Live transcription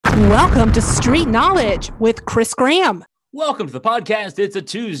Welcome to Street Knowledge with Chris Graham. Welcome to the podcast. It's a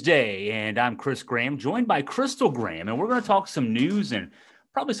Tuesday, and I'm Chris Graham, joined by Crystal Graham, and we're going to talk some news and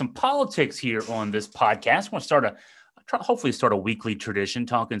probably some politics here on this podcast. We're going to hopefully start a weekly tradition,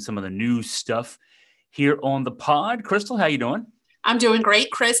 talking some of the news stuff here on the pod. Crystal, how you doing? I'm doing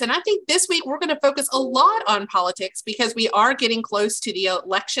great, Chris. And I think this week we're going to focus a lot on politics because we are getting close to the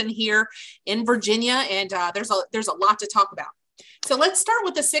election here in Virginia, and there's a lot to talk about. So let's start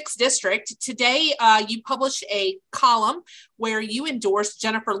with the 6th District. Today, you published a column where you endorsed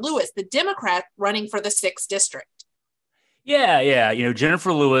Jennifer Lewis, the Democrat running for the 6th District. Yeah. You know,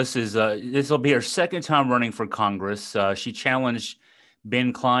 Jennifer Lewis this will be her second time running for Congress. She challenged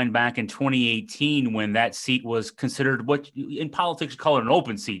Ben Cline back in 2018 when that seat was considered what in politics you call it an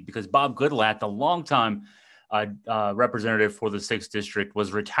open seat because Bob Goodlatte, the longtime representative for the 6th District,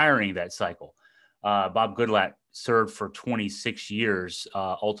 was retiring that cycle. Bob Goodlatte served for 26 years,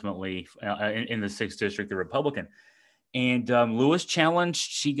 ultimately in the 6th District, the Republican. And Lewis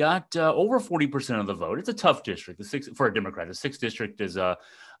challenged. She got over 40% of the vote. It's a tough district. For a Democrat, the 6th District is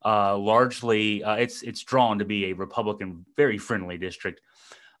largely it's drawn to be a Republican, very friendly district.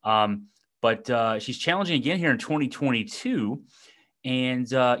 But she's challenging again here in 2022.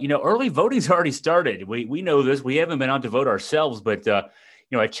 And early voting's already started. We know this. We haven't been out to vote ourselves, but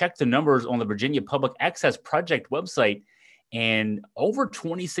I checked the numbers on the Virginia Public Access Project website, and over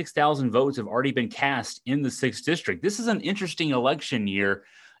 26,000 votes have already been cast in the 6th District. This is an interesting election year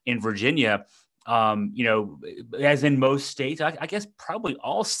in Virginia. As in most states, I guess probably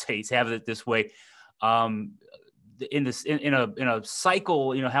all states have it this way. In a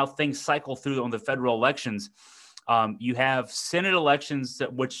cycle, how things cycle through on the federal elections, you have Senate elections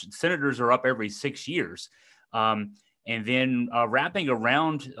which senators are up every 6 years. And then wrapping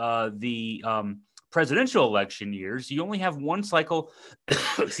around the presidential election years, you only have one cycle,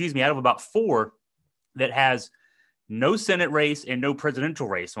 out of about 4 that has no Senate race and no presidential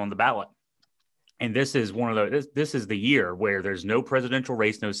race on the ballot. And this is this is the year where there's no presidential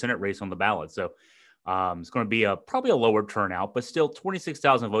race, no Senate race on the ballot. So it's going to be probably a lower turnout, but still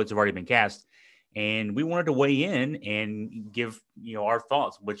 26,000 votes have already been cast. And we wanted to weigh in and give our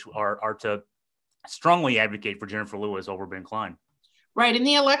thoughts, which are to strongly advocate for Jennifer Lewis over Ben Cline. Right. And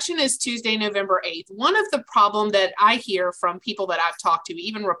the election is Tuesday, November 8th. One of the problems that I hear from people that I've talked to,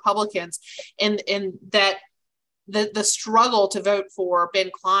 even Republicans, and that the struggle to vote for Ben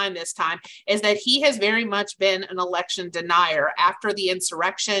Cline this time is that he has very much been an election denier. After the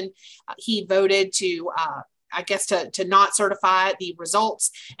insurrection, he voted to not certify the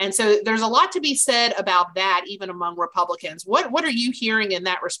results. And so there's a lot to be said about that, even among Republicans. What are you hearing in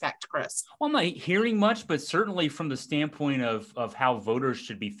that respect, Chris? Well, I'm not hearing much, but certainly from the standpoint of how voters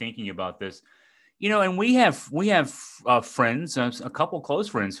should be thinking about this, and we have friends, a couple close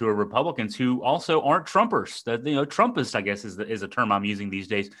friends who are Republicans who also aren't Trumpers. Trumpist, I guess, is a term I'm using these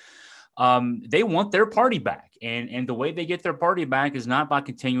days. They want their party back. And the way they get their party back is not by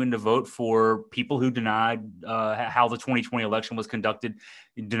continuing to vote for people who denied how the 2020 election was conducted,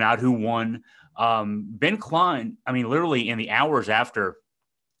 denied who won. Ben Cline, literally in the hours after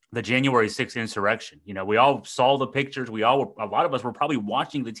the January 6th insurrection, we all saw the pictures. A lot of us were probably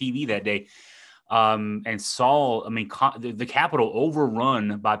watching the TV that day and saw, the Capitol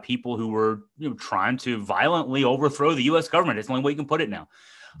overrun by people who were trying to violently overthrow the U.S. government. It's the only way you can put it now.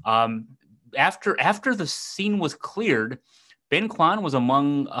 After the scene was cleared, Ben Cline was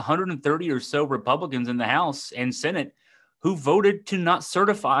among 130 or so Republicans in the House and Senate who voted to not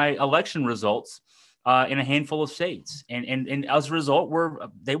certify election results in a handful of states. And as a result,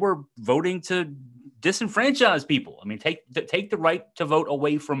 they were voting to disenfranchise people. Take the right to vote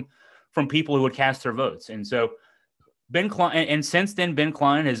away from people who would cast their votes. And so Ben Cline, and since then, Ben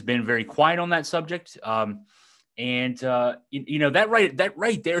Cline has been very quiet on that subject. That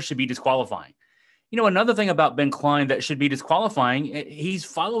right there should be disqualifying. Another thing about Ben Cline that should be disqualifying, he's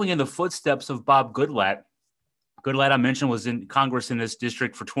following in the footsteps of Bob Goodlatte. Goodlatte, I mentioned, was in Congress in this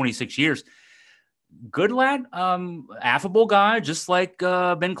district for 26 years. Goodlatte, affable guy, just like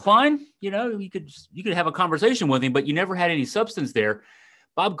Ben Cline. You could have a conversation with him, but you never had any substance there.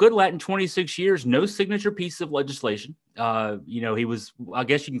 Bob Goodlatte in 26 years, no signature piece of legislation. He was, I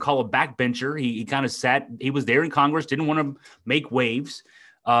guess you can call a backbencher. He kind of he was there in Congress, didn't want to make waves,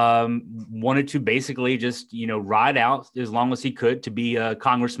 wanted to basically just, ride out as long as he could to be a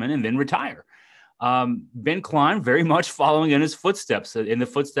congressman and then retire. Ben Cline very much following in his footsteps, in the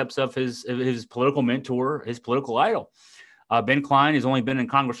footsteps of his political mentor, his political idol. Ben Cline has only been in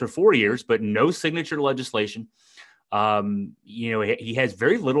Congress for 4 years, but no signature legislation. He has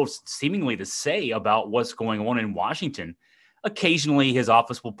very little seemingly to say about what's going on in Washington. occasionally his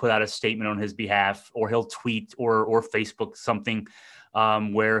office will put out a statement on his behalf, or he'll tweet or Facebook something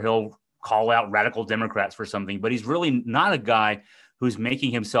where he'll call out radical Democrats for something. But he's really not a guy who's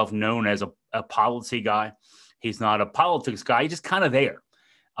making himself known as a policy guy. He's not a politics guy. He's just kind of there.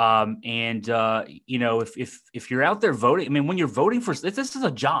 If you're out there voting, I mean, when you're voting for this is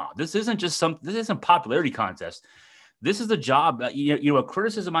a job. This isn't a popularity contest. This is a job. A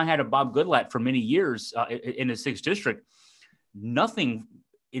criticism I had of Bob Goodlatte for many years in the 6th district. Nothing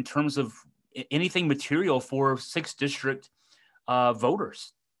in terms of anything material for 6th district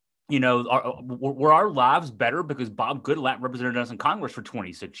voters. Were our lives better because Bob Goodlatte represented us in Congress for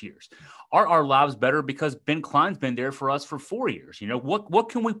 26 years? Are our lives better because Ben Kline's been there for us for 4 years? What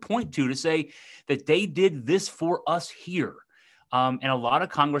can we point to say that they did this for us here? And a lot of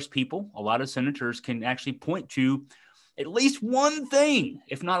Congress people, a lot of senators can actually point to at least one thing,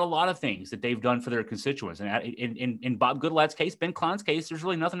 if not a lot of things that they've done for their constituents. And in Bob Goodlatte's case, Ben Kline's case, there's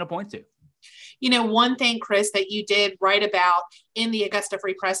really nothing to point to. One thing, Chris, that you did write about in the Augusta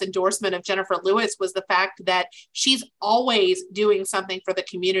Free Press endorsement of Jennifer Lewis was the fact that she's always doing something for the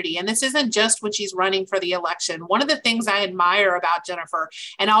community. And this isn't just when she's running for the election. One of the things I admire about Jennifer,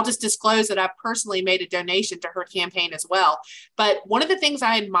 and I'll just disclose that I've personally made a donation to her campaign as well. But one of the things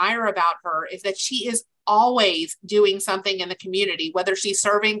I admire about her is that she is always doing something in the community, whether she's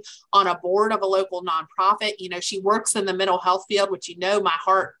serving on a board of a local nonprofit. She works in the mental health field, which, my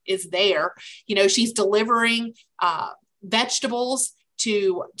heart is there. She's delivering vegetables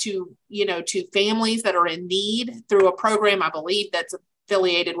to families that are in need through a program, I believe, that's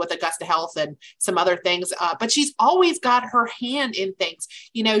affiliated with Augusta Health and some other things. But she's always got her hand in things.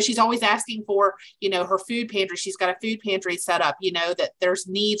 She's always asking for, her food pantry. She's got a food pantry set up, that there's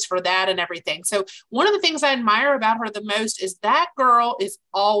needs for that and everything. So one of the things I admire about her the most is that girl is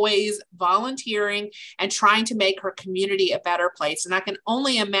always volunteering and trying to make her community a better place. And I can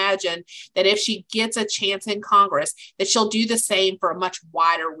only imagine that if she gets a chance in Congress, that she'll do the same for a much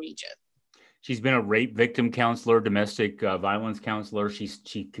wider region. She's been a rape victim counselor, domestic violence counselor. She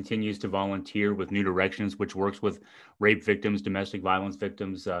continues to volunteer with New Directions, which works with rape victims, domestic violence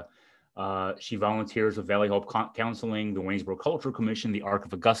victims. She volunteers with Valley Hope Counseling, the Waynesboro Cultural Commission, the Arc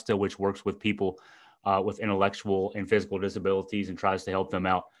of Augusta, which works with people with intellectual and physical disabilities and tries to help them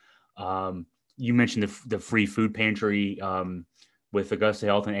out. You mentioned the free food pantry with Augusta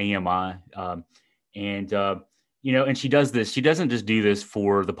Health and AMI. And she does this. She doesn't just do this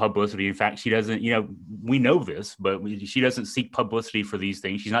for the publicity. In fact, she doesn't, we know this, but she doesn't seek publicity for these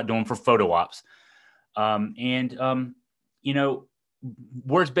things. She's not doing for photo ops. Where's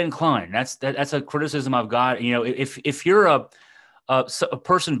Ben Kline? That's a criticism I've got. If you're a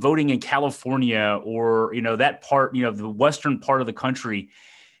person voting in California or, that part, the western part of the country,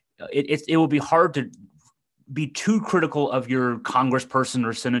 it will be hard to be too critical of your congressperson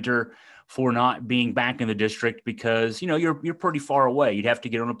or senator for not being back in the district because, you're pretty far away. You'd have to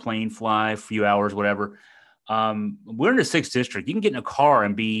get on a plane, fly a few hours, whatever. We're in the 6th district. You can get in a car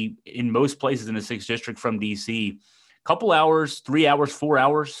and be in most places in the 6th district from DC, couple hours, 3 hours, 4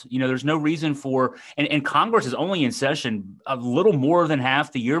 hours. There's no reason for, and Congress is only in session a little more than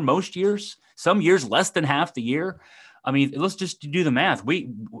half the year, most years, some years less than half the year. I mean, let's just do the math. We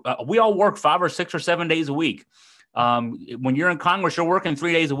all work 5 or 6 or 7 days a week. When you're in Congress, you're working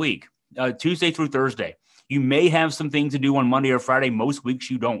 3 days a week. Tuesday through Thursday. You may have some things to do on Monday or Friday. Most weeks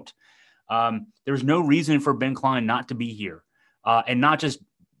you don't. There's no reason for Ben Kline not to be here and not just,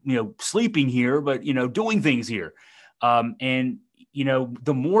 sleeping here, but, doing things here.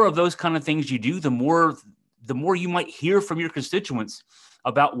 The more of those kind of things you do, the more you might hear from your constituents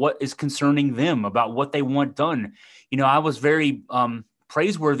about what is concerning them, about what they want done. I was very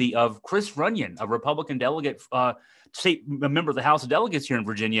praiseworthy of Chris Runyon, a Republican delegate, a member of the House of Delegates here in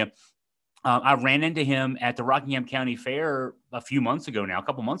Virginia. I ran into him at the Rockingham County Fair a couple months ago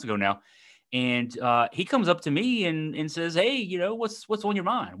now. And he comes up to me and says, "Hey, what's on your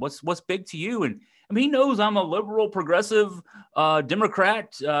mind? What's big to you?" And I mean, he knows I'm a liberal, progressive,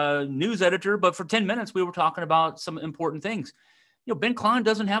 Democrat news editor, but for 10 minutes, we were talking about some important things. Ben Kline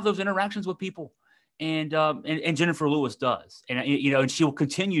doesn't have those interactions with people. And Jennifer Lewis does. And she will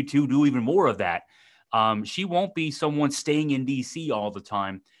continue to do even more of that. She won't be someone staying in DC all the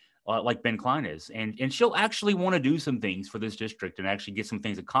time. Like Ben Kline is. And she'll actually want to do some things for this district and actually get some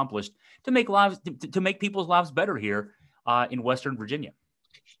things accomplished to make people's lives better here in Western Virginia.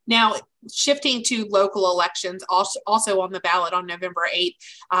 Now, shifting to local elections, also on the ballot on November 8th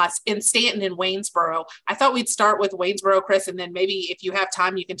in Stanton and Waynesboro. I thought we'd start with Waynesboro, Chris, and then maybe if you have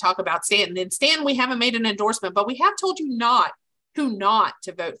time, you can talk about Stanton. In Stanton, we haven't made an endorsement, but we have told you not who not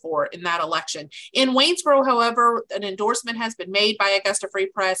to vote for in that election. In Waynesboro, however, an endorsement has been made by Augusta Free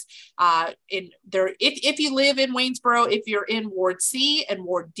Press. If you live in Waynesboro, if you're in Ward C and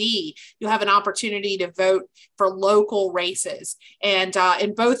Ward D, you have an opportunity to vote for local races. And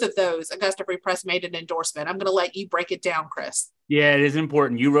in both of those, Augusta Free Press made an endorsement. I'm going to let you break it down, Chris. Yeah, it is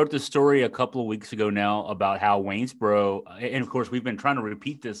important. You wrote the story a couple of weeks ago now about how Waynesboro, and of course, we've been trying to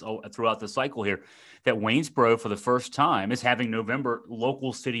repeat this throughout the cycle here, that Waynesboro for the first time is having November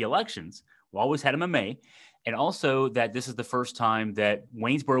local city elections. We always had them in May. And also that this is the first time that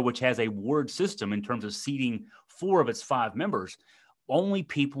Waynesboro, which has a ward system in terms of seating 4 of its 5 members, only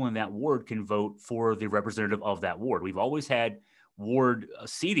people in that ward can vote for the representative of that ward. We've always had ward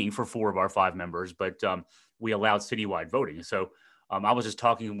seating for 4 of our 5 members, but we allowed citywide voting. So I was just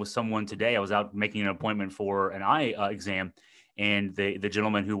talking with someone today. I was out making an appointment for an eye exam, and the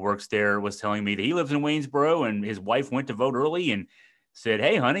gentleman who works there was telling me that he lives in Waynesboro and his wife went to vote early and said,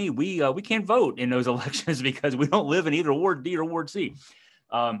 "Hey, honey, we can't vote in those elections because we don't live in either Ward D or Ward C."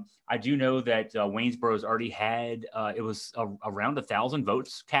 I do know that Waynesboro's already had, it was around 1,000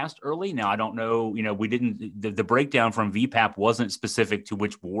 votes cast early. Now, I don't know, we didn't, the breakdown from VPAP wasn't specific to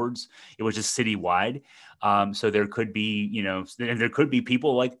which wards. It was just citywide. So there could be, there could be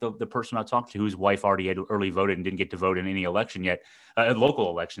people like the person I talked to whose wife already had early voted and didn't get to vote in any election yet, a local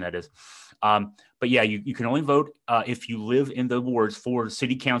election, that is. But yeah, you can only vote if you live in the wards for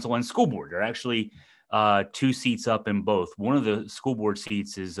city council and school board. They're actually 2 seats up in both. One of the school board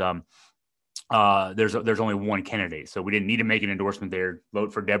seats is there's only one candidate, so we didn't need to make an endorsement there.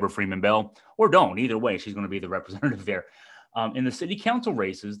 Vote for Deborah Freeman Bell or don't. Either way, she's going to be the representative there. In the city council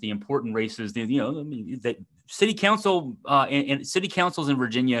races, the important races, that city council and city councils in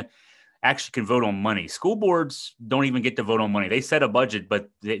Virginia actually can vote on money. School boards don't even get to vote on money. They set a budget, but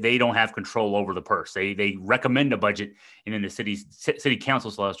they don't have control over the purse. They recommend a budget, and then the city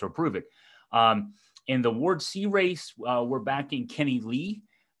council still has to approve it. In the Ward C race, we're backing Kenny Lee.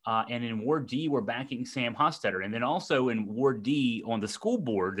 And in Ward D, we're backing Sam Hostetter. And then also in Ward D on the school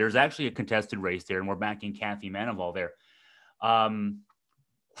board, there's actually a contested race there, and we're backing Kathy Manival there.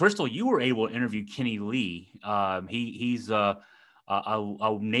 Crystal, you were able to interview Kenny Lee. He's a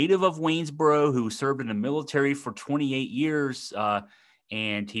native of Waynesboro who served in the military for 28 years,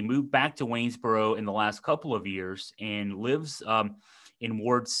 and he moved back to Waynesboro in the last couple of years and lives in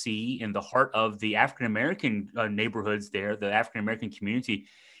Ward C in the heart of the African-American neighborhoods there, the African-American community.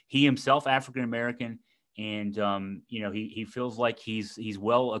 He himself African-American, and he feels like he's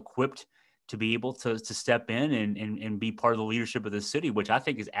well equipped to be able to step in and be part of the leadership of the city, which I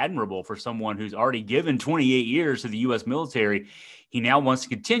think is admirable for someone who's already given 28 years to the U.S. military. He now wants to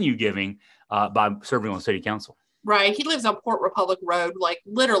continue giving by serving on city council. Right. He lives on Port Republic Road, like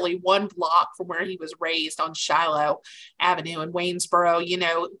literally 1 block from where he was raised on Shiloh Avenue in Waynesboro.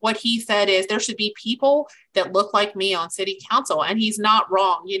 What he said is there should be people that look like me on city council. And he's not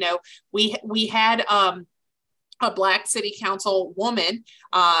wrong. We had a Black city council woman,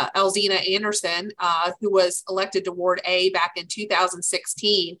 Elzina Anderson, who was elected to Ward A back in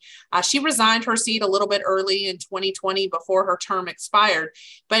 2016. She resigned her seat a little bit early in 2020 before her term expired.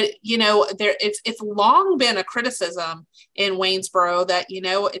 But, it's long been a criticism in Waynesboro that,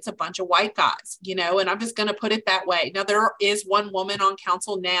 it's a bunch of white guys, and I'm just going to put it that way. Now, there is 1 woman on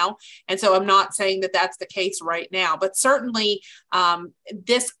council now, and so I'm not saying that that's the case right now, but certainly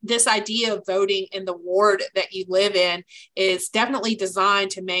this idea of voting in the ward that you live in is definitely designed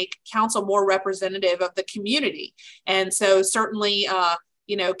to make council more representative of the community. And so certainly,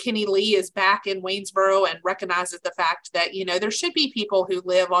 Kenny Lee is back in Waynesboro and recognizes the fact that, there should be people who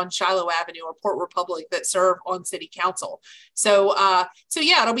live on Shiloh Avenue or Port Republic that serve on city council. So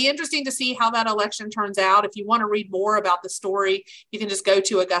yeah, it'll be interesting to see how that election turns out. If you want to read more about the story, you can just go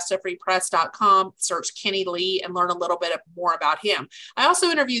to AugustaFreePress.com, search Kenny Lee, and learn a little bit more about him. I also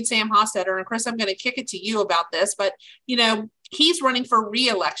interviewed Sam Hostetter, and Chris, I'm going to kick it to you about this, but, he's running for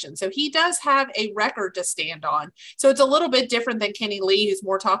re-election. So he does have a record to stand on. So it's a little bit different than Kenny Lee, who's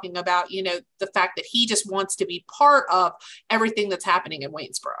more talking about, the fact that he just wants to be part of everything that's happening in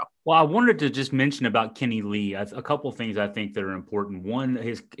Waynesboro. Well, I wanted to just mention about Kenny Lee, a couple of things I think that are important. One,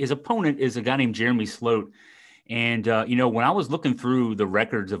 his opponent is a guy named Jeremy Sloat. And, when I was looking through the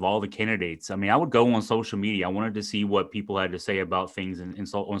records of all the candidates, I would go on social media. I wanted to see what people had to say about things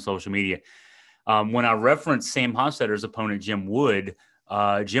on social media. When I referenced Sam Hostetter's opponent, Jim Wood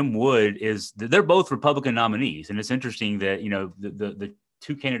they're both Republican nominees. And it's interesting that, the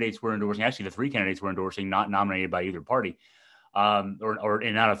 2 candidates we're endorsing, actually the 3 candidates we're endorsing, not nominated by either party, or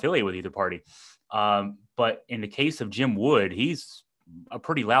not affiliated with either party. But in the case of Jim Wood, he's a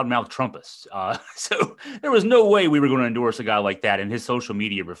pretty loudmouth Trumpist. So there was no way we were going to endorse a guy like that, and his social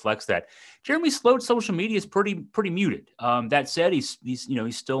media reflects that. Jeremy Sloat's social media is pretty muted. That said, he's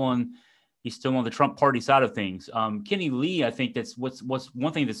still on the Trump party side of things. Kenny Lee, I think that's what's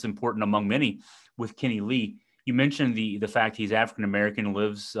one thing that's important among many with Kenny Lee. You mentioned the fact he's African American,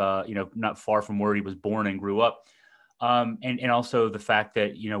 lives not far from where he was born and grew up. And also the fact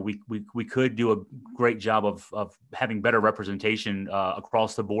that, we could do a great job of having better representation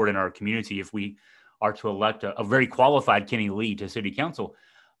across the board in our community if we are to elect a very qualified Kenny Lee to city council.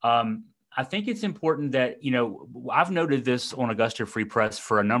 I think it's important that, I've noted this on Augusta Free Press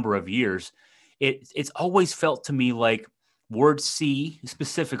for a number of years. It's always felt to me like Ward C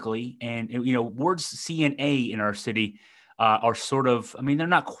specifically, and, wards C and A in our city are sort of, they're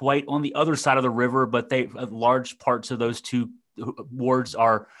not quite on the other side of the river, but large parts of those two wards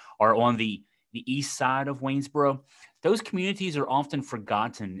are on the east side of Waynesboro. Those communities are often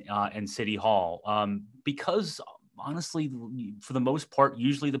forgotten in City Hall because, honestly, for the most part,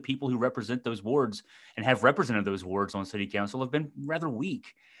 usually the people who represent those wards and have represented those wards on City Council have been rather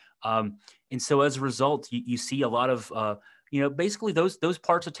weak. And so as a result, you see a lot of, basically those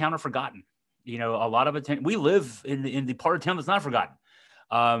parts of town are forgotten. A lot of attention. We live in the part of town that's not forgotten.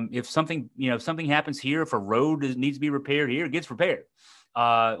 If something happens here, if a road needs to be repaired here, it gets repaired.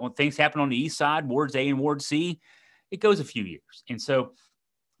 When things happen on the east side, wards A and ward C, it goes a few years. And so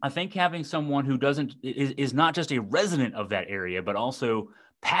I think having someone who is not just a resident of that area, but also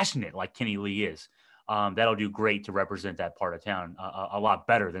passionate like Kenny Lee is, that'll do great to represent that part of town a lot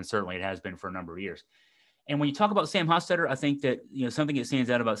better than certainly it has been for a number of years. And when you talk about Sam Hostetter, I think that, something that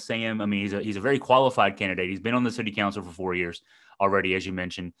stands out about Sam, he's a very qualified candidate. He's been on the city council for 4 years already, as you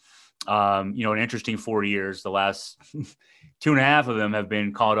mentioned. An interesting 4 years. The last 2.5 of them have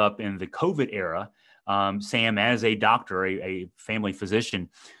been caught up in the COVID era. Sam, as a doctor, a family physician,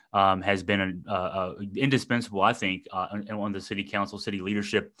 has been indispensable, I think, on the city council, city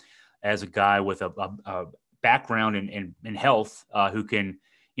leadership, as a guy with a background in health who can,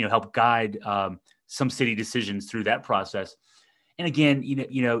 help guide some city decisions through that process. And again,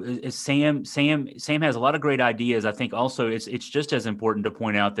 Sam has a lot of great ideas. I think also it's just as important to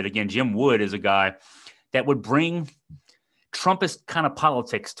point out that, again, Jim Wood is a guy that would bring Trumpist kind of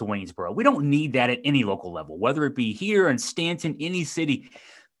politics to Waynesboro. We don't need that at any local level, whether it be here in Stanton, any city,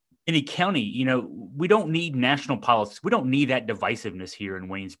 any county. We don't need national politics. We don't need that divisiveness here in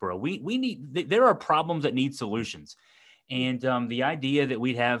Waynesboro. There are problems that need solutions. And the idea that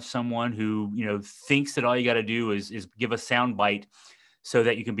we'd have someone who, thinks that all you got to do is give a sound bite so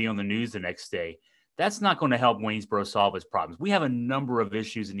that you can be on the news the next day, that's not going to help Waynesboro solve its problems. We have a number of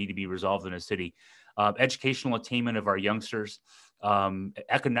issues that need to be resolved in a city. Educational attainment of our youngsters,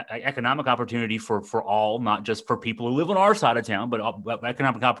 economic opportunity for all, not just for people who live on our side of town, but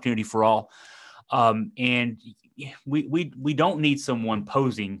economic opportunity for all. And we don't need someone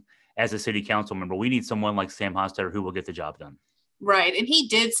posing as a city council member. We need someone like Sam Hostetter who will get the job done. Right. And he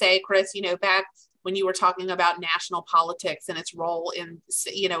did say, Chris, back when you were talking about national politics and its role in,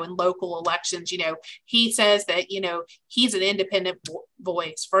 in local elections, he says that, he's an independent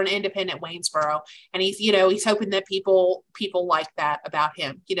voice for an independent Waynesboro. And he's hoping that people like that about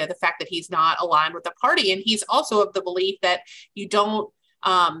him, the fact that he's not aligned with the party. And he's also of the belief that you don't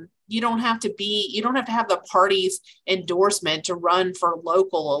have to have the party's endorsement to run for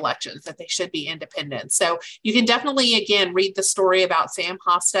local elections, that they should be independent. So you can definitely, again, read the story about Sam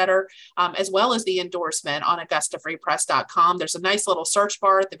Hostetter, as well as the endorsement on AugustaFreePress.com. There's a nice little search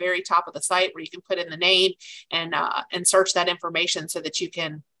bar at the very top of the site where you can put in the name and search that information so that you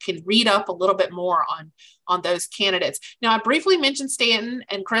can read up a little bit more on those candidates. Now, I briefly mentioned Stanton,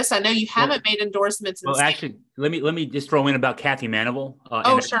 and Chris, I know you haven't made endorsements. Actually, let me just throw in about Kathy Manival.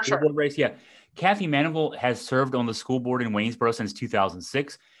 Sure. Board race. Yeah. Kathy Manival has served on the school board in Waynesboro since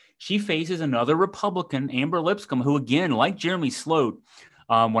 2006. She faces another Republican, Amber Lipscomb, who, again, like Jeremy Sloat,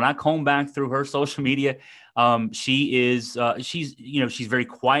 when I comb back through her social media, she's very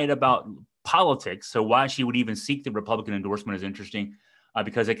quiet about politics. So why she would even seek the Republican endorsement is interesting,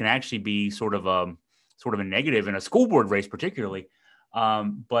 because it can actually be sort of a negative in a school board race, particularly.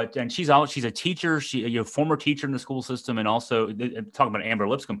 And she's a teacher, former teacher in the school system, and also talking about Amber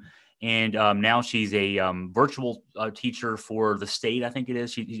Lipscomb. And now she's a virtual teacher for the state. I think it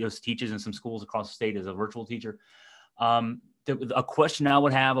is. She teaches in some schools across the state as a virtual teacher. A question I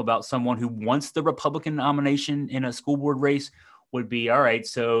would have about someone who wants the Republican nomination in a school board race would be, all right,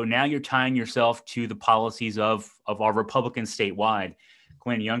 so now you're tying yourself to the policies of our Republicans statewide.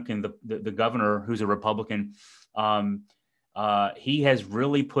 Glenn Youngkin, the governor, who's a Republican, he has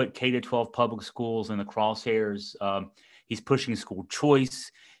really put K-12 public schools in the crosshairs. He's pushing school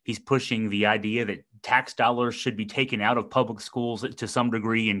choice. He's pushing the idea that tax dollars should be taken out of public schools to some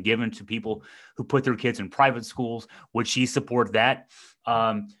degree and given to people who put their kids in private schools. Would she support that?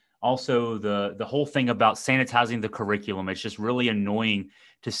 Also, the whole thing about sanitizing the curriculum. It's just really annoying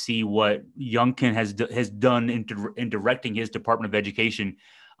to see what Youngkin has done in directing his Department of Education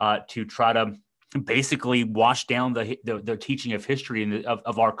to try to basically wash down the teaching of history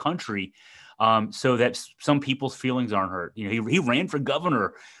of our country, so that some people's feelings aren't hurt. He ran for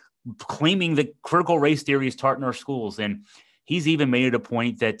governor claiming that critical race theory is taught in our schools. And he's even made it a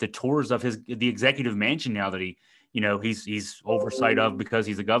point that the tours of the executive mansion now that he's oversight of because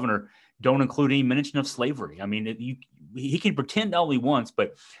he's a governor don't include any mention of slavery. I mean, he can pretend all he wants,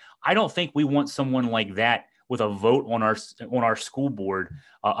 but I don't think we want someone like that with a vote on our school board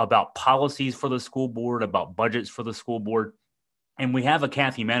about policies for the school board, about budgets for the school board. And we have a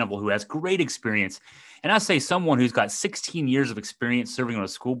Kathy Manaval who has great experience. And I say someone who's got 16 years of experience serving on a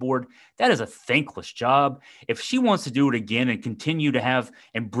school board, that is a thankless job. If she wants to do it again and continue to have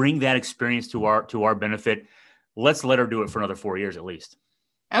and bring that experience to our benefit, let's let her do it for another 4 years at least.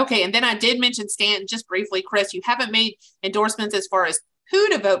 Okay. And then I did mention Stanton just briefly. Chris, you haven't made endorsements as far as who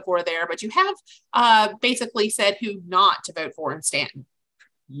to vote for there, but you have basically said who not to vote for in Stanton.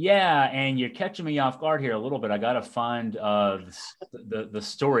 Yeah, and you're catching me off guard here a little bit. I got to find the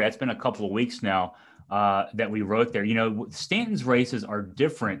story. It's been a couple of weeks now that we wrote there. Stanton's races are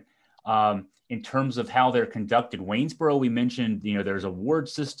different in terms of how they're conducted. Waynesboro, we mentioned, there's a ward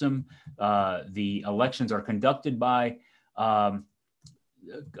system. The elections are conducted by, now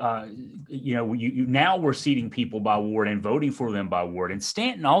we're seating people by ward and voting for them by ward. In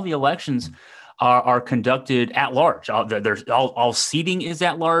Stanton, all the elections are conducted at large. All seating is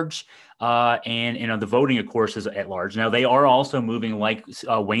at large, and the voting, of course, is at large. Now, they are also moving, like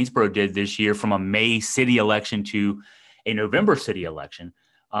Waynesboro did this year, from a May city election to a November city election.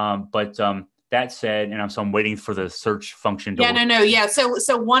 But that said, and so I'm waiting for the search function to work. Yeah.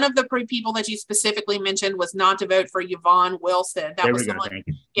 So one of the people that you specifically mentioned was not to vote for Yvonne Wilson. That was someone.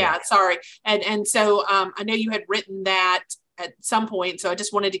 Yeah, sorry. And so I know you had written that at some point. So I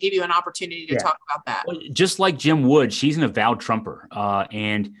just wanted to give you an opportunity to talk about that. Well, just like Jim Wood, she's an avowed Trumper. I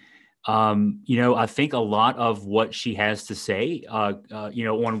think a lot of what she has to say,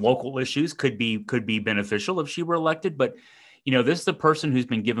 on local issues could be beneficial if she were elected. But, this is the person who's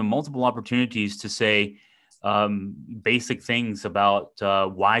been given multiple opportunities to say basic things about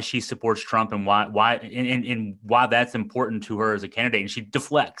why she supports Trump and why that's important to her as a candidate. And she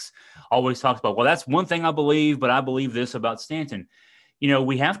deflects, always talks about, well, that's one thing I believe, but I believe this about Stanton.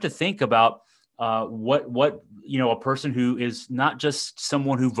 We have to think about what a person who is not just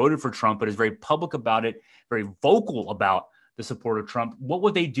someone who voted for Trump, but is very public about it, very vocal about the support of Trump. What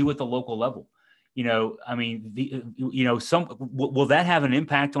would they do at the local level? Will that have an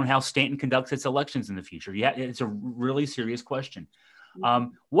impact on how Stanton conducts its elections in the future? Yeah, it's a really serious question.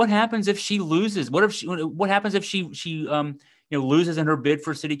 What happens if she loses? What happens if she loses in her bid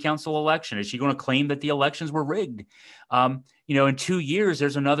for city council election? Is she going to claim that the elections were rigged? In 2 years,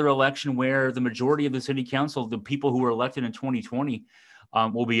 there's another election where the majority of the city council, the people who were elected in 2020,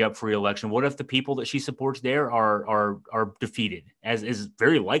 will be up for re-election. What if the people that she supports there are defeated, as is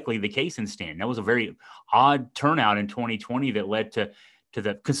very likely the case in Stanton? That was a very odd turnout in 2020 that led to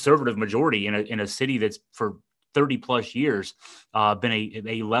the conservative majority in a city that's for 30 plus years been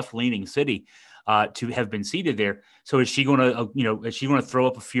a left-leaning city to have been seated there. So is she going to throw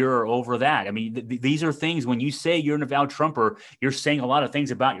up a furor over that? I mean, these are things, when you say you're an avowed Trumper, you're saying a lot of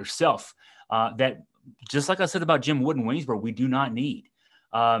things about yourself that, just like I said about Jim Wood and Waynesboro, we do not need.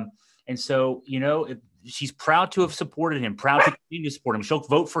 And so, she's proud to have supported him, proud to continue to support him. She'll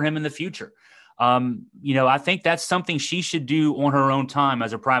vote for him in the future. I think that's something she should do on her own time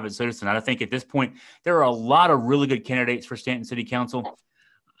as a private citizen. And I think at this point, there are a lot of really good candidates for Stanton City Council.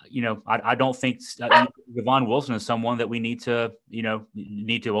 I don't think Yvonne Wilson is someone that we need to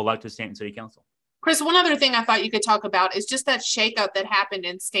elect to Stanton City Council. Chris, one other thing I thought you could talk about is just that shakeup that happened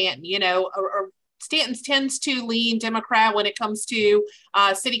in Stanton. Stanton tends to lean Democrat when it comes to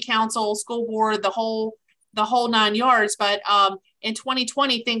city council, school board, the whole 9 yards. But in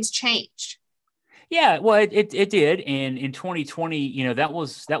 2020, things changed. Yeah, well, it did. And in 2020, that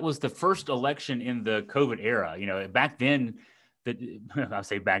was the first election in the COVID era. Back then, I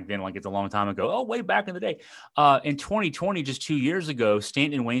say back then like it's a long time ago. Oh, way back in the day. In 2020, just 2 years ago,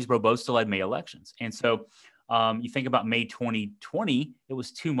 Stanton and Waynesboro both still had May elections. And so you think about May 2020, it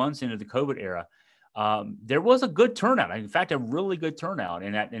was 2 months into the COVID era. There was a good turnout. In fact, a really good turnout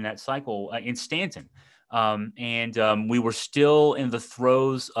in that cycle in Stanton. And we were still in the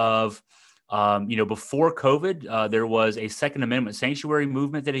throes of Before COVID, there was a Second Amendment sanctuary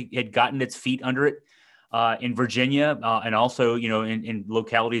movement that had gotten its feet under it in Virginia, and also, in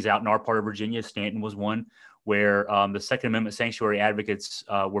localities out in our part of Virginia. Stanton was one where the Second Amendment sanctuary advocates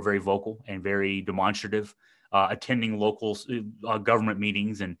were very vocal and very demonstrative, attending local government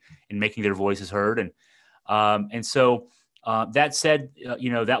meetings and making their voices heard. And so that said,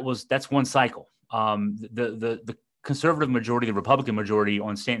 that's one cycle. The conservative majority, the Republican majority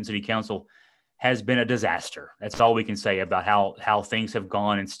on Stanton City Council has been a disaster. That's all we can say about how things have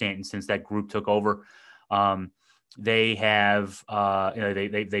gone in Stanton since that group took over. They have,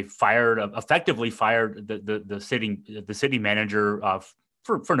 they effectively fired the city manager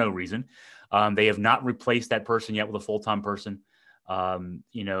for no reason. They have not replaced that person yet with a full-time person. A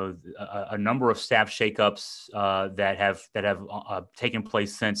number of staff shakeups that have taken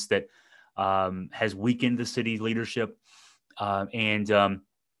place since that has weakened the city leadership, and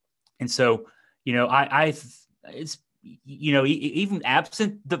so even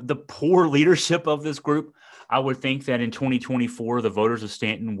absent the poor leadership of this group, I would think that in 2024 the voters of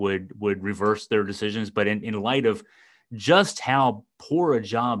Stanton would reverse their decisions. But in light of just how poor a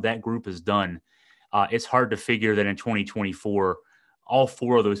job that group has done, it's hard to figure that in 2024 all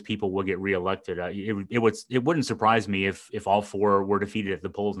four of those people will get reelected. It wouldn't surprise me if all four were defeated at the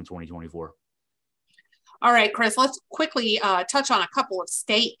polls in 2024. All right, Chris, let's quickly touch on a couple of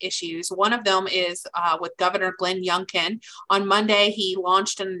state issues. One of them is with Governor Glenn Youngkin. On Monday, he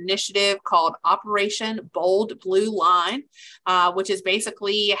launched an initiative called Operation Bold Blue Line, which is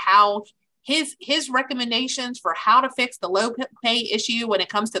basically how his recommendations for how to fix the low pay issue when it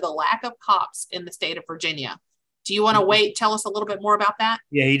comes to the lack of cops in the state of Virginia. Do you want to tell us a little bit more about that?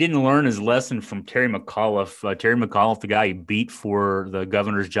 Yeah, he didn't learn his lesson from Terry McAuliffe. Terry McAuliffe, the guy he beat for the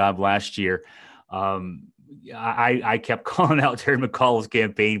governor's job last year. I kept calling out Terry McAuliffe's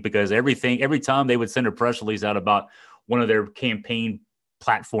campaign because every time they would send a press release out about one of their campaign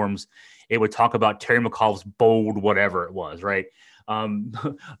platforms, it would talk about Terry McAuliffe's bold whatever it was, right?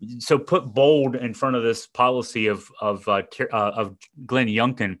 So put bold in front of this policy of Glenn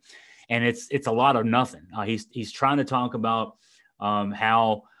Youngkin, and it's a lot of nothing. He's trying to talk about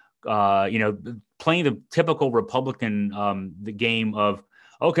how playing the typical Republican the game of,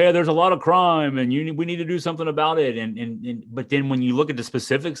 okay, there's a lot of crime and we need to do something about it. But then when you look at the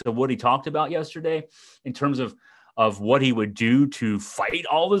specifics of what he talked about yesterday in terms of what he would do to fight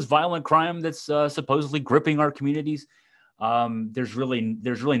all this violent crime that's supposedly gripping our communities, there's really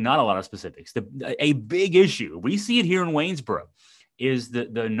not a lot of specifics. A big issue, we see it here in Waynesboro, is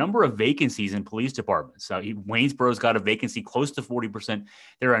the number of vacancies in police departments. Waynesboro's got a vacancy close to 40%.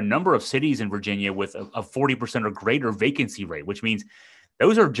 There are a number of cities in Virginia with a 40% or greater vacancy rate, which means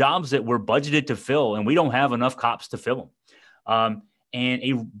those are jobs that we're budgeted to fill, and we don't have enough cops to fill them. And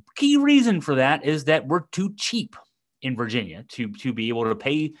a key reason for that is that we're too cheap in Virginia to be able to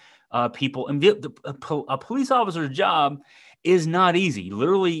pay people. And a police officer's job is not easy.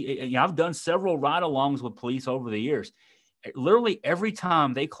 Literally, I've done several ride-alongs with police over the years. Literally every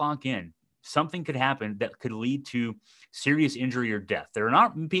time they clock in, something could happen that could lead to serious injury or death. There are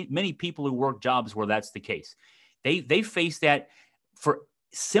not many people who work jobs where that's the case. They face that for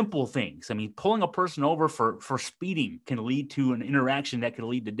simple things. I mean, pulling a person over for speeding can lead to an interaction that could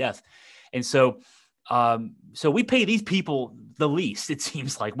lead to death. And so we pay these people the least, it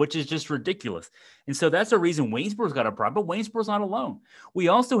seems like, which is just ridiculous. And so that's the reason Waynesboro's got a problem, but Waynesboro's not alone. We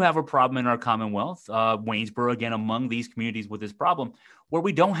also have a problem in our Commonwealth, Waynesboro, again, among these communities with this problem, where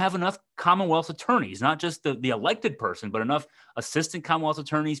we don't have enough Commonwealth attorneys, not just the elected person, but enough assistant Commonwealth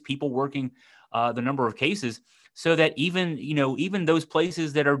attorneys, people working the number of cases, so that even those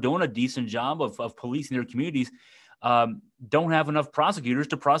places that are doing a decent job of policing their communities don't have enough prosecutors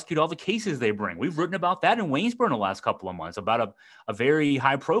to prosecute all the cases they bring. We've written about that in Waynesboro in the last couple of months, about a very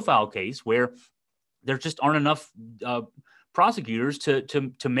high profile case where there just aren't enough prosecutors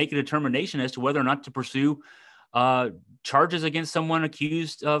to make a determination as to whether or not to pursue charges against someone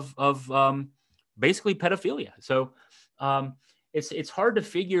accused of basically pedophilia. So it's hard to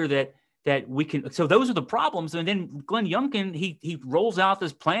figure that we can. So those are the problems. And then Glenn Youngkin, he rolls out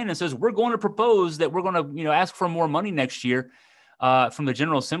this plan and says, we're going to propose that we're going to, ask for more money next year from the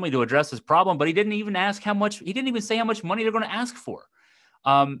General Assembly to address this problem. But he didn't even ask how much, he didn't even say how much money they're going to ask for.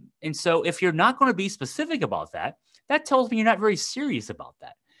 And so if you're not going to be specific about that, that tells me you're not very serious about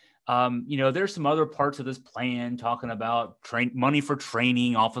that. There's some other parts of this plan talking about money for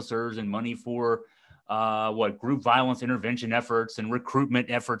training officers and money for group violence intervention efforts and recruitment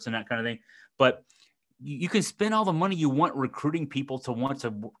efforts and that kind of thing. But you can spend all the money you want recruiting people to want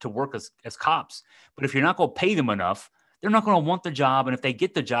to work as cops. But if you're not going to pay them enough, they're not going to want the job. And if they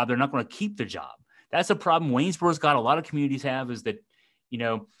get the job, they're not going to keep the job. That's a problem Waynesboro's got, a lot of communities have, is that,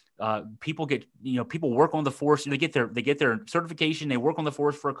 people work on the force, they get their certification, they work on the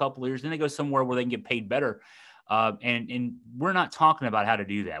force for a couple of years, then they go somewhere where they can get paid better. And we're not talking about how to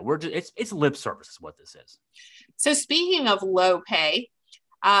do that. It's lip service is what this is. So speaking of low pay,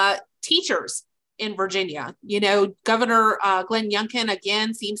 teachers in Virginia, Governor Glenn Youngkin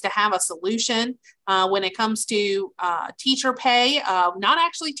again seems to have a solution when it comes to teacher pay, not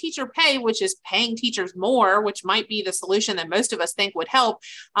actually teacher pay, which is paying teachers more, which might be the solution that most of us think would help.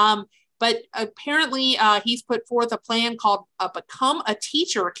 But apparently he's put forth a plan called Become a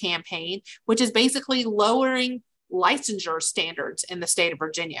Teacher campaign, which is basically lowering licensure standards in the state of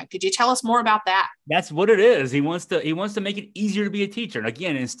Virginia. Could you tell us more about that? That's what it is. He wants to make it easier to be a teacher. And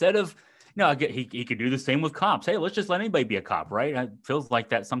again, instead of, he could do the same with cops. Hey, let's just let anybody be a cop, right? It feels like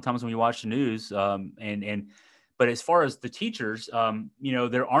that sometimes when you watch the news. But as far as the teachers,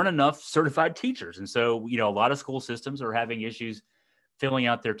 there aren't enough certified teachers. And so, a lot of school systems are having issues filling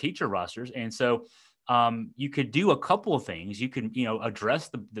out their teacher rosters. And so you could do a couple of things. You can, address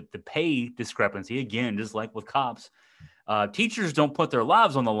the pay discrepancy, again, just like with cops. Teachers don't put their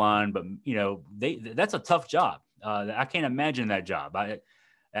lives on the line, but, that's a tough job. I can't imagine that job.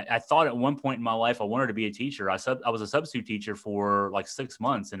 I thought at one point in my life I wanted to be a teacher. I was a substitute teacher for like 6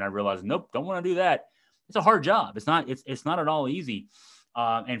 months, and I realized, nope, don't want to do that. It's a hard job. It's not at all easy.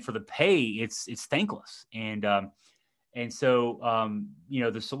 And for the pay, it's thankless. And so,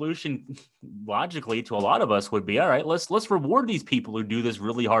 the solution logically to a lot of us would be, all right, let's reward these people who do this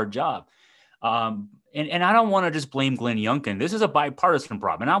really hard job. And I don't want to just blame Glenn Youngkin. This is a bipartisan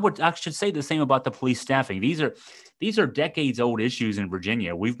problem. And I should say the same about the police staffing. These are decades old issues in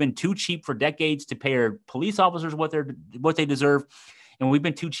Virginia. We've been too cheap for decades to pay our police officers what they deserve. And we've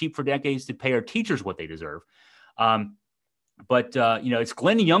been too cheap for decades to pay our teachers what they deserve. But it's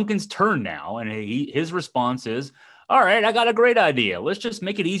Glenn Youngkin's turn now. And his response is, all right, I got a great idea. Let's just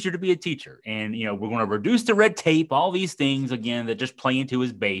make it easier to be a teacher. And, we're going to reduce the red tape, all these things, again, that just play into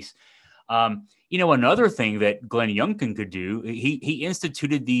his base. Another thing that Glenn Youngkin could do, he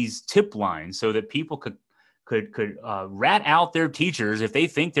instituted these tip lines so that people could rat out their teachers if they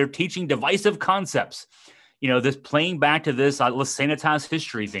think they're teaching divisive concepts. This playing back to this, let's sanitize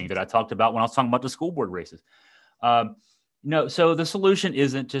history thing that I talked about when I was talking about the school board races. So the solution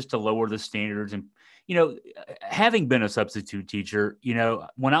isn't just to lower the standards. And, having been a substitute teacher,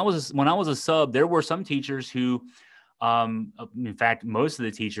 when I was a sub, there were some teachers who, in fact, most of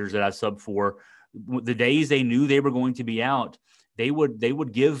the teachers that I subbed for, the days they knew they were going to be out, they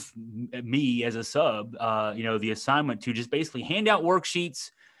would give me as a sub, the assignment to just basically hand out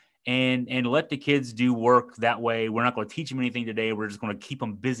worksheets and let the kids do work that way. We're not going to teach them anything today. We're just going to keep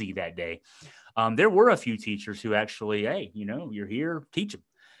them busy that day. There were a few teachers who actually, hey, you're here, teach them.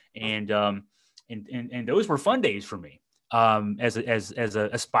 And those were fun days for me as a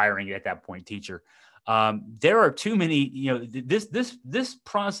aspiring at that point teacher. There are too many, this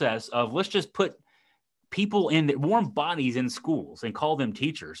process of let's just put people in warm bodies in schools and call them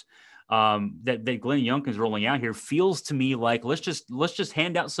teachers that Glenn Youngkin's rolling out here feels to me like let's just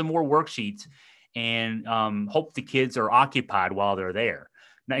hand out some more worksheets and hope the kids are occupied while they're there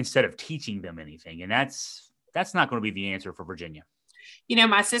instead of teaching them anything. And that's not going to be the answer for Virginia.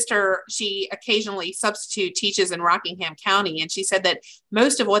 My sister, she occasionally substitute teaches in Rockingham County, and she said that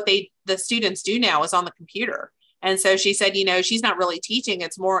most of what the students do now is on the computer. And so she said, she's not really teaching.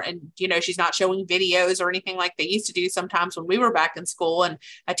 It's more, and, she's not showing videos or anything like they used to do sometimes when we were back in school and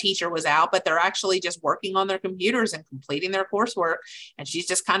a teacher was out, but they're actually just working on their computers and completing their coursework. And she's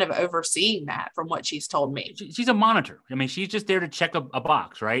just kind of overseeing that from what she's told me. She's a monitor. I mean, she's just there to check a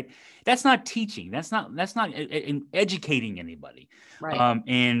box, right? That's not teaching. That's not educating anybody. Right.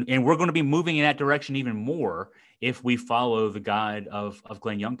 And we're going to be moving in that direction even more if we follow the guide of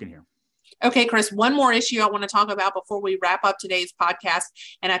Glenn Youngkin here. Okay, Chris, one more issue I want to talk about before we wrap up today's podcast.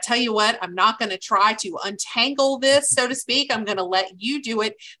 And I tell you what, I'm not going to try to untangle this, so to speak. I'm going to let you do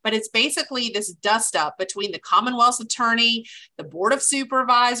it. But it's basically this dust up between the Commonwealth's attorney, the Board of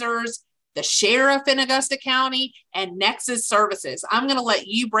Supervisors, the sheriff in Augusta County, and Nexus Services. I'm going to let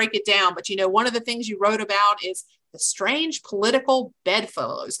you break it down. But, one of the things you wrote about is the strange political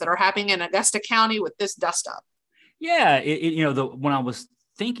bedfellows that are happening in Augusta County with this dust up. Yeah, when I was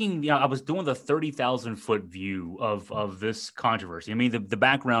thinking, I was doing the 30,000 foot view of this controversy. I mean,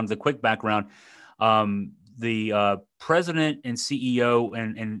 the quick background, the president and CEO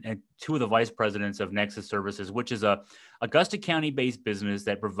and two of the vice presidents of Nexus Services, which is a Augusta County based business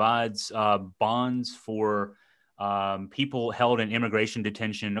that provides bonds for people held in immigration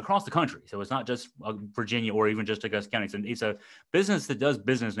detention across the country. So it's not just Virginia or even just Augusta County. It's a business that does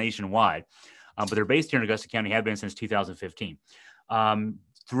business nationwide, but they're based here in Augusta County, have been since 2015.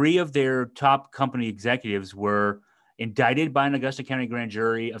 3 of their top company executives were indicted by an Augusta County grand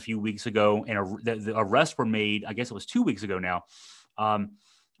jury a few weeks ago, and the arrests were made, I guess it was 2 weeks ago now,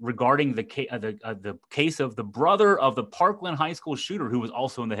 regarding the case of the brother of the Parkland High School shooter, who was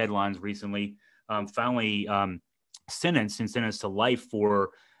also in the headlines recently, finally sentenced to life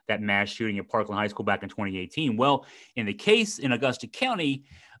for that mass shooting at Parkland High School back in 2018. Well, in the case in Augusta County,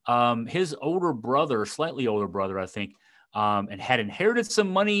 his older brother, slightly older brother, I think, and had inherited some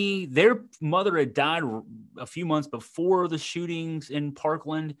money. Their mother had died a few months before the shootings in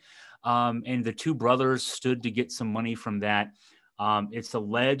Parkland, and the 2 brothers stood to get some money from that. It's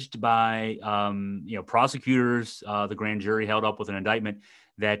alleged by prosecutors, the grand jury held up with an indictment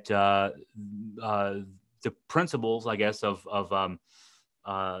that the principals, I guess, of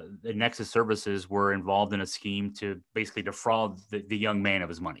the Nexus Services were involved in a scheme to basically defraud the young man of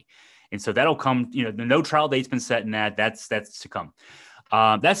his money. And so that'll come, no trial date's been set in that. That's to come.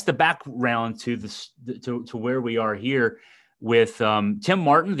 That's the background to to where we are here with Tim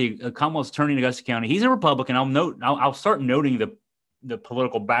Martin, the Commonwealth Attorney in Augusta County. He's a Republican. I'll start noting the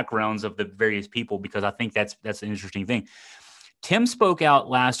political backgrounds of the various people, because I think that's an interesting thing. Tim spoke out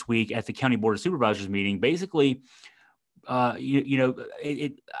last week at the County Board of Supervisors meeting. Basically,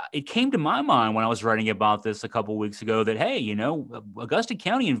 it came to my mind when I was writing about this a couple of weeks ago that, hey, Augusta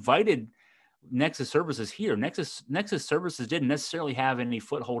County invited Nexus Services here. Nexus Services didn't necessarily have any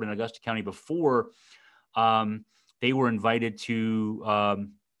foothold in Augusta County before they were invited to,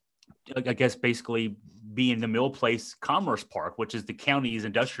 I guess, basically be in the Mill Place Commerce Park, which is the county's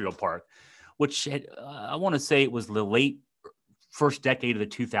industrial park, which I want to say it was the late first decade of the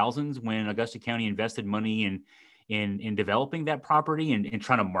 2000s when Augusta County invested money in developing that property and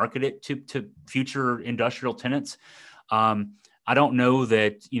trying to market it to future industrial tenants. I don't know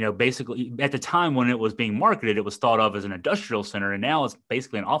that, basically at the time when it was being marketed, it was thought of as an industrial center, and now it's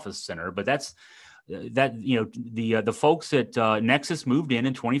basically an office center. But the folks at Nexus moved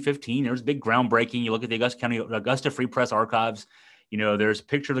in 2015. There was a big groundbreaking. You look at the Augusta Free Press archives, there's a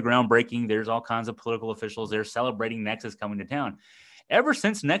picture of the groundbreaking. There's all kinds of political officials there celebrating Nexus coming to town. Ever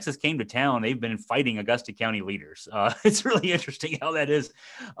since Nexus came to town, they've been fighting Augusta County leaders. It's really interesting how that is.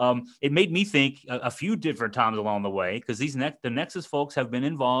 It made me think a few different times along the way, because the Nexus folks have been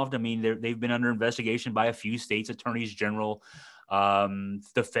involved. I mean, they've been under investigation by a few states' attorneys general.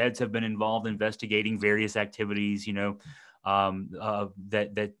 The feds have been involved investigating various activities,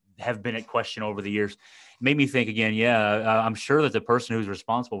 that have been at question over the years. It made me think again, I'm sure that the person who's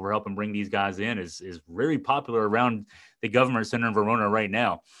responsible for helping bring these guys in is very popular around the government center in Verona right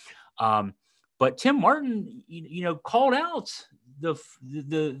now. But Tim Martin, called out the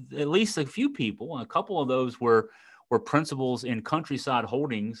at least a few people. A couple of those were principals in Countryside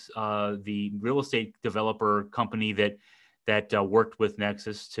Holdings, the real estate developer company that worked with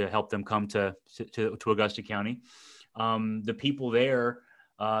Nexus to help them come to Augusta County. The people there,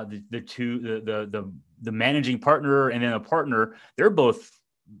 the managing partner and then a partner, they're both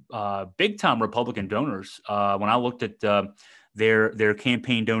big time Republican donors. When I looked at their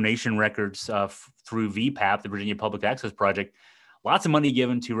campaign donation records through VPAP, the Virginia Public Access Project, lots of money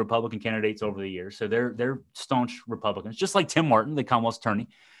given to Republican candidates over the years. So they're staunch Republicans, just like Tim Martin, the Commonwealth Attorney,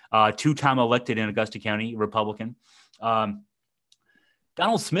 2-time elected in Augusta County, Republican.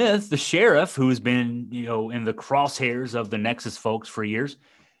 Donald Smith, the sheriff, who has been, in the crosshairs of the Nexus folks for years,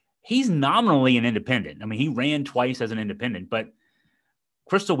 he's nominally an independent. I mean, he ran twice as an independent, but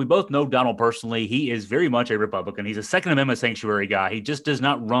Crystal, we both know Donald personally. He is very much a Republican. He's a Second Amendment sanctuary guy. He just does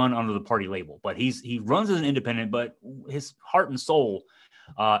not run under the party label, but he runs as an independent, but his heart and soul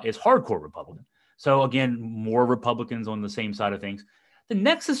is hardcore Republican. So again, more Republicans on the same side of things. The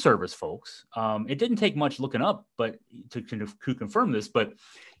Nexus Service folks, it didn't take much looking up, but to confirm this, but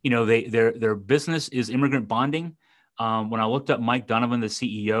their business is immigrant bonding. When I looked up Mike Donovan, the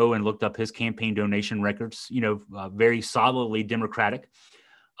CEO, and looked up his campaign donation records, very solidly Democratic.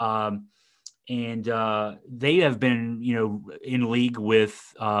 And they have been, in league with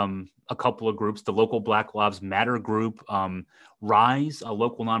a couple of groups, the local Black Lives Matter group, Rise, a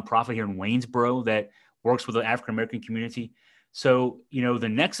local nonprofit here in Waynesboro that works with the African-American community. So, the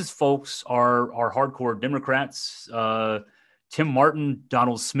Nexus folks are hardcore Democrats. Tim Martin,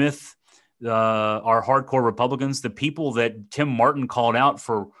 Donald Smith are hardcore Republicans. The people that Tim Martin called out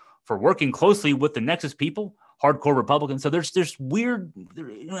for working closely with the Nexus people, hardcore Republicans. So there's weird,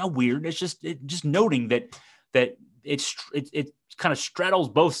 not weird. It's just noting that it kind of straddles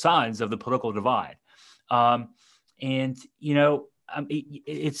both sides of the political divide. And, and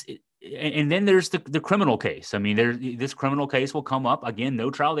then there's the criminal case. I mean, this criminal case will come up again. No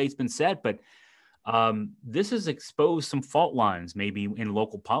trial date's been set, but this has exposed some fault lines maybe in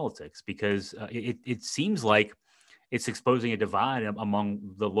local politics, because it seems like it's exposing a divide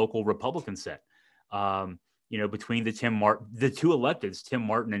among the local Republican set. Between the two electeds, Tim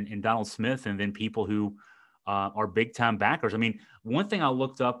Martin and Donald Smith, and then people who are big time backers. I mean, one thing I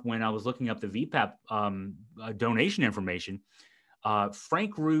looked up when I was looking up the VPAP donation information,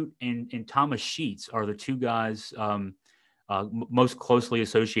 Frank Root and Thomas Sheets are the two guys most closely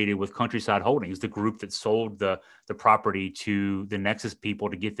associated with Countryside Holdings, the group that sold the property to the Nexus people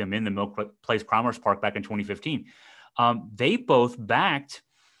to get them in the Milk Place Commerce Park back in 2015. They both backed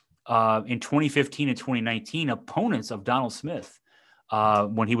in 2015 and 2019 opponents of Donald Smith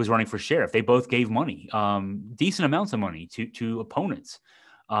when he was running for sheriff. They both gave money, decent amounts of money to opponents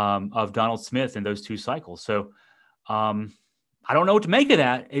of Donald Smith in those two cycles. So I don't know what to make of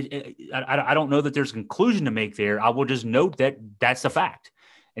that. I don't know that there's a conclusion to make there. I will just note that that's a fact.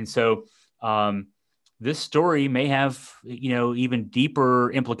 And so this story may have, even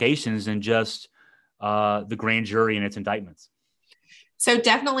deeper implications than just the grand jury and its indictments. So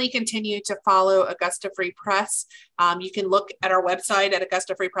definitely continue to follow Augusta Free Press. You can look at our website at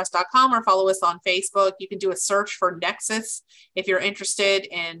augustafreepress.com or follow us on Facebook. You can do a search for Nexus if you're interested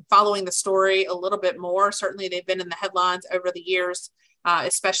in following the story a little bit more. Certainly they've been in the headlines over the years,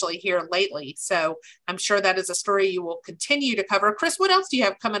 especially here lately. So I'm sure that is a story you will continue to cover. Chris, what else do you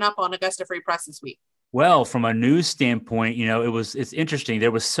have coming up on Augusta Free Press this week? Well, from a news standpoint, it's interesting. There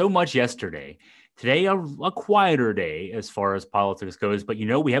was so much yesterday. Today, a quieter day as far as politics goes, but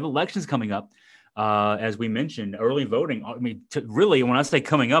we have elections coming up. As we mentioned, early voting. I mean, really, when I say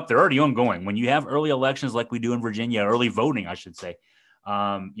coming up, they're already ongoing. When you have early elections like we do in Virginia, early voting, I should say,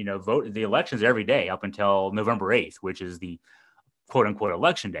 vote the elections every day up until November 8th, which is the quote unquote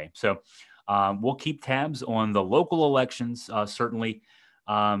election day. So we'll keep tabs on the local elections, certainly.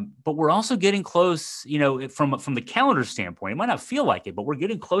 But we're also getting close, from the calendar standpoint. It might not feel like it, but we're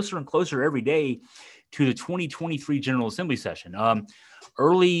getting closer and closer every day to the 2023 General Assembly session.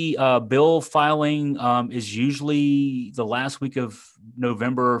 Early bill filing is usually the last week of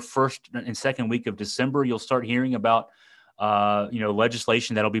November, first and second week of December. You'll start hearing about,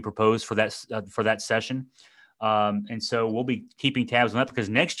 legislation that'll be proposed for that session. And so we'll be keeping tabs on that, because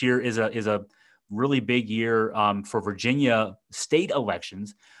next year is a really big year for Virginia state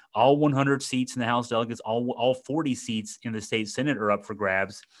elections. All 100 seats in the House delegates, all 40 seats in the state Senate are up for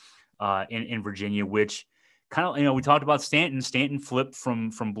grabs in Virginia, which kind of, we talked about Stanton. Stanton flipped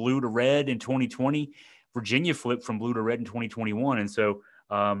from blue to red in 2020. Virginia flipped from blue to red in 2021. And so,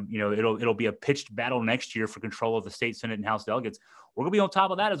 it'll be a pitched battle next year for control of the state Senate and House delegates. We're going to be on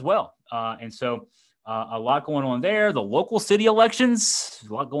top of that as well. And so a lot going on there. The local city elections,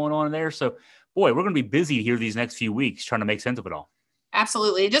 a lot going on there. So, boy, we're going to be busy here these next few weeks trying to make sense of it all.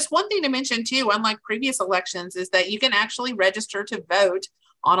 Absolutely. Just one thing to mention, too, unlike previous elections, is that you can actually register to vote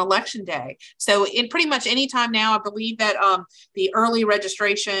on election day. So in pretty much any time now, I believe that the early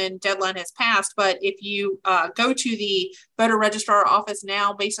registration deadline has passed. But if you go to the voter registrar office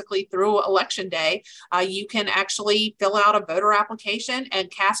now, basically through election day, you can actually fill out a voter application and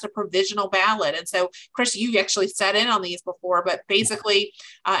cast a provisional ballot. And so, Chris, you actually sat in on these before, but basically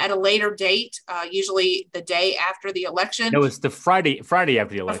at a later date, usually the day after the election. No, it's the Friday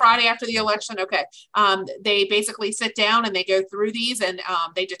after the election. Friday after the election. Okay. They basically sit down and they go through these, and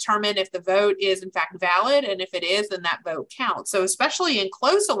they determine if the vote is in fact valid, and if it is, then that vote counts. So especially in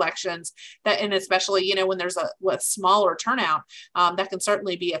close elections, and especially when there's a smaller turnout, that can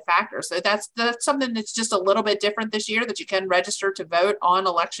certainly be a factor. So that's something that's just a little bit different this year, that you can register to vote on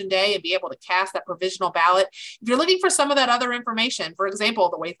election day and be able to cast that provisional ballot. If you're looking for some of that other information, for example,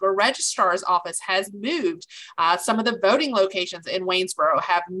 the Waynesboro Registrar's Office has moved. Some of the voting locations in Waynesboro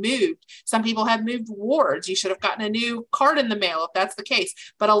have moved. Some people have moved wards. You should have gotten a new card in the mail if that's the case.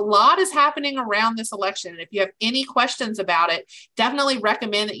 But a lot is happening around this election. And if you have any questions about it, definitely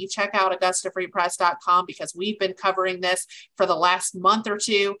recommend that you check out AugustaFreePress.com, because we've been covering this for the last month or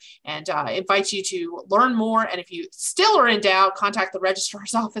two, and invite you to learn more. And if you still are in doubt, contact the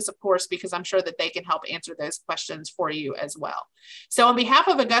registrar's office, of course, because I'm sure that they can help answer those questions for you as well. So on behalf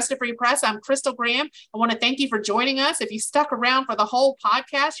of Augusta Free Press, I'm Crystal Graham. I want to thank you for joining us. If you stuck around for the whole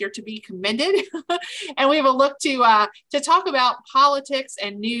podcast, you're to be commended. And we have a look to talk about politics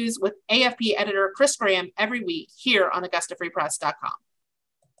and news with AFP editor Chris Graham every week here on AugustaFreePress.com.